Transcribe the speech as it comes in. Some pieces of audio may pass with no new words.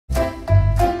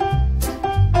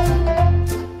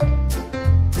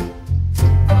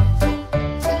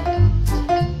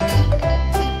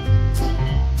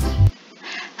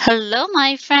Hello,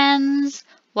 my friends.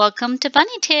 Welcome to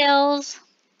Bunny Tales.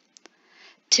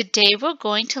 Today we're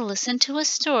going to listen to a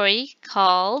story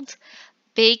called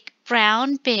Big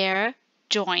Brown Bear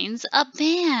Joins a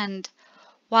Band.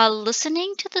 While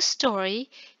listening to the story,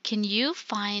 can you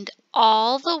find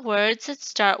all the words that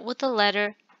start with the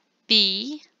letter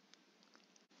B?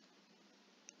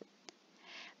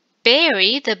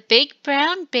 Barry, the big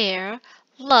brown bear,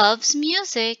 loves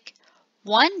music.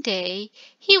 One day,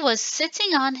 he was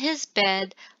sitting on his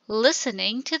bed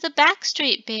listening to the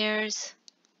Backstreet Bears.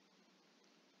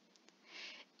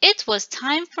 It was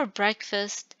time for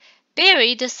breakfast.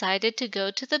 Barry decided to go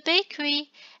to the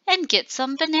bakery and get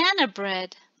some banana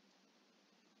bread.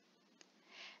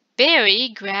 Barry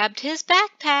grabbed his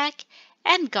backpack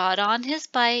and got on his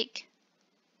bike.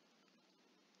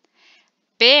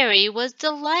 Barry was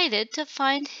delighted to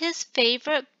find his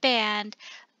favorite band,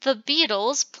 the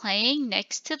Beatles, playing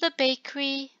next to the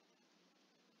bakery.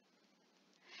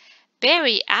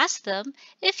 Barry asked them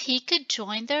if he could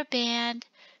join their band.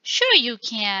 "Sure you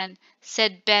can,"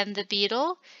 said Ben the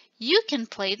Beetle. "You can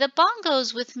play the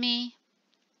bongos with me."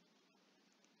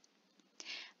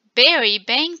 Barry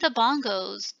banged the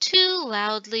bongos too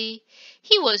loudly.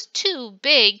 He was too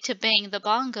big to bang the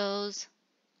bongos.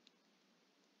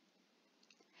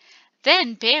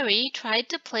 Then Barry tried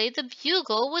to play the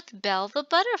bugle with Belle the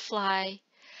butterfly,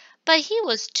 but he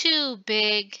was too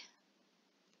big.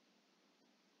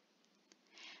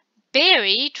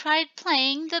 Barry tried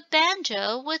playing the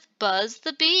banjo with Buzz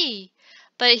the bee,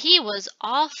 but he was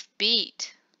off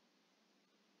beat.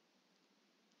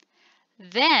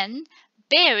 Then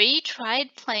Barry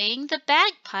tried playing the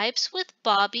bagpipes with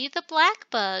Bobby the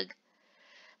blackbug.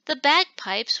 The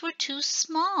bagpipes were too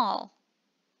small.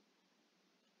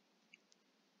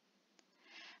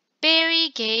 Barry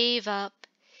gave up.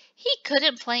 He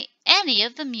couldn't play any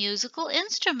of the musical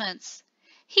instruments.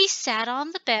 He sat on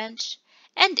the bench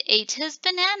and ate his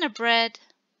banana bread.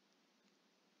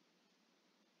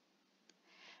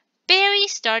 Barry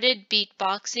started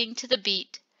beatboxing to the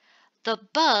beat. The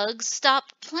bugs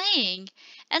stopped playing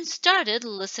and started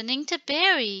listening to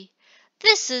Barry.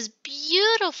 "This is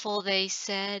beautiful," they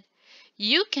said.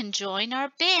 "You can join our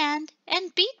band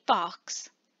and beatbox."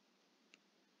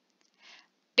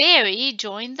 Barry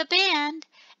joined the band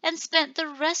and spent the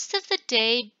rest of the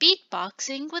day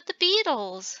beatboxing with the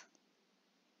Beatles.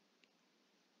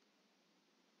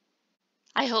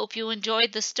 I hope you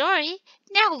enjoyed the story.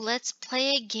 Now let's play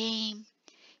a game.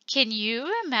 Can you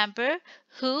remember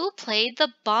who played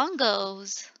the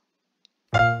bongos?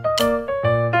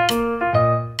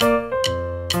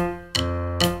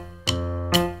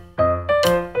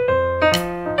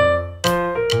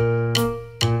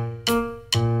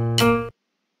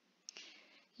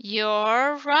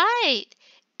 You're right.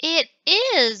 It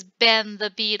is Ben the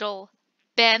Beetle.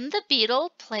 Ben the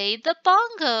Beetle played the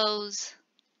bongos.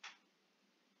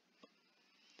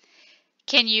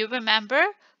 Can you remember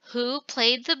who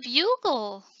played the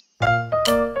bugle?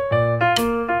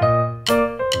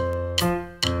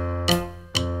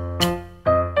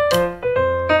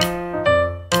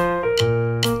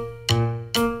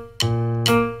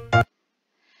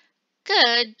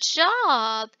 Good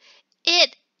job!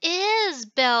 It is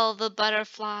Belle the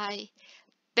butterfly.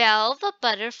 Belle the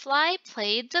butterfly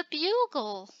played the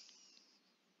bugle.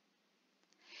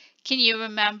 Can you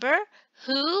remember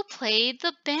who played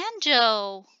the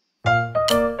banjo?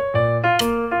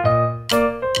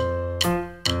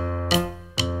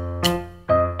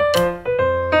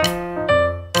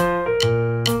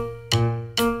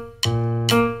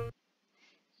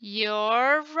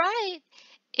 You're right.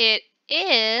 It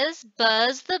is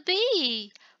Buzz the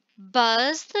bee.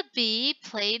 Buzz the bee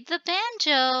played the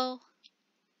banjo.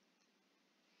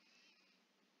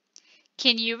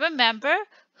 Can you remember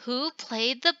who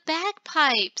played the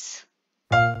bagpipes?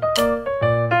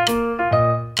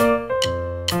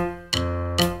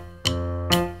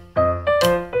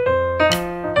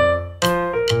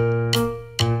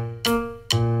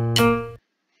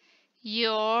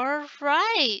 You're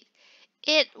right.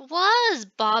 It was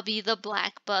Bobby the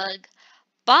blackbug.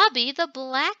 Bobby the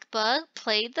blackbug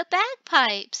played the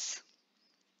bagpipes.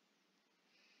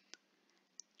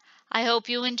 I hope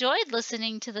you enjoyed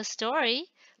listening to the story.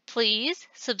 Please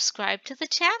subscribe to the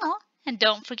channel and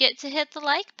don't forget to hit the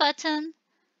like button.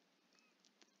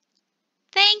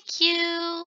 Thank you.